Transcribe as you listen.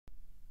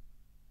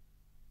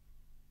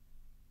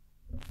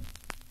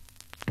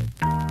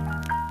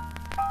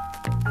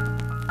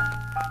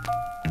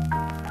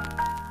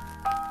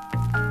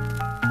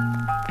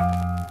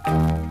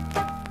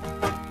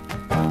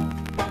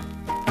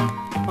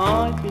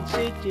been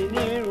sitting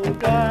here all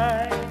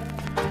day,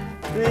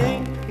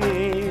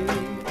 thinking,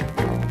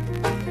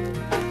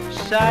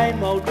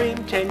 same old dream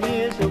 10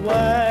 years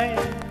away,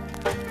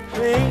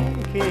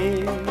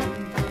 thinking,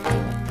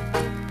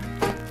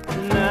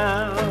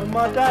 now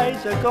my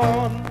days are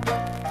gone,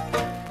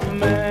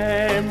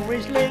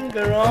 memories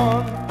linger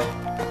on,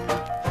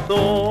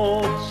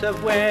 thoughts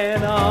of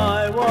when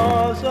I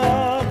was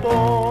a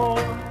boy.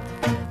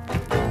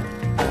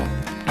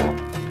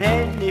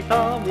 Penny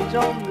farthings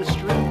on the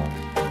street,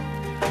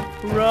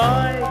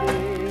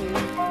 riding,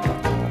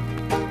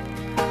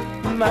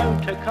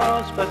 motor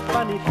cars for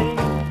funny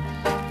things,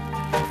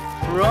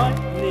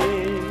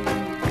 frightening,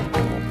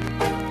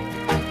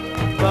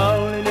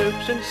 bowling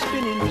hoops and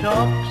spinning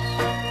tops,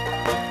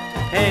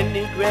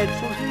 penny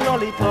dreadfuls and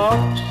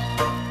lollipops,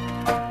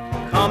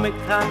 comic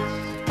cuts,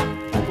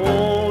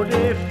 all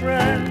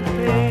different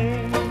things.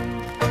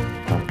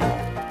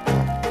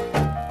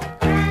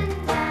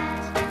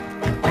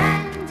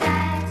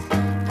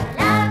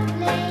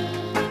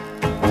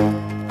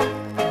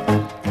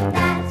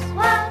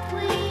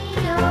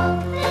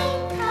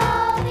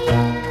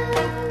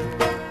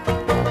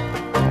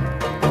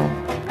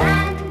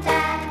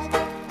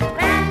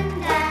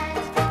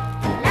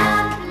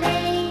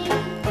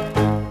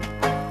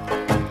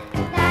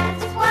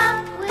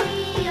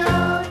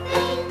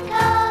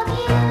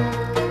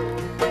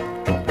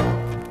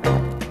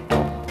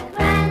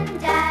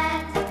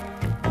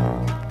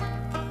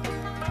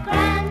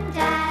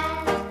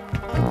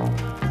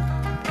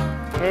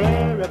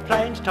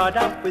 Aeroplanes tied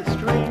up with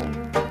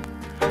string,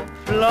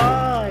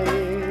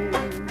 flying,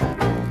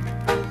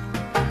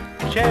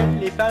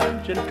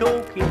 telephones and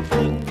talking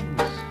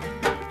things,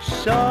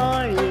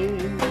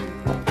 sighing,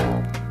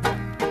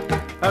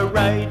 a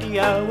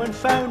radio and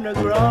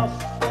phonograph,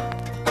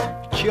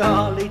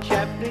 Charlie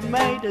Chaplin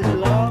made us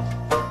laugh,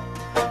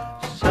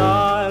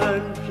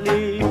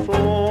 silently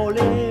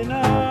falling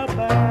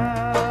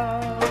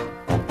about,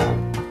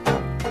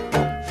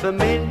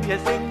 familiar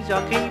things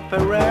I keep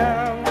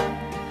around,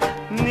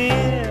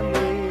 near me,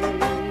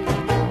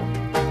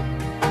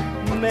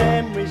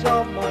 memories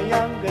of my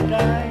younger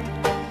days,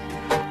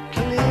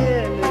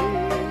 clearly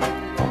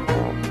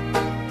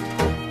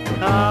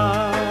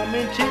come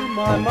into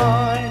my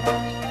mind.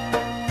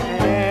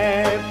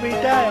 Every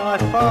day I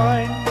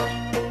find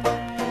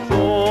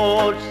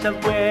thoughts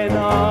of when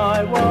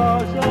I was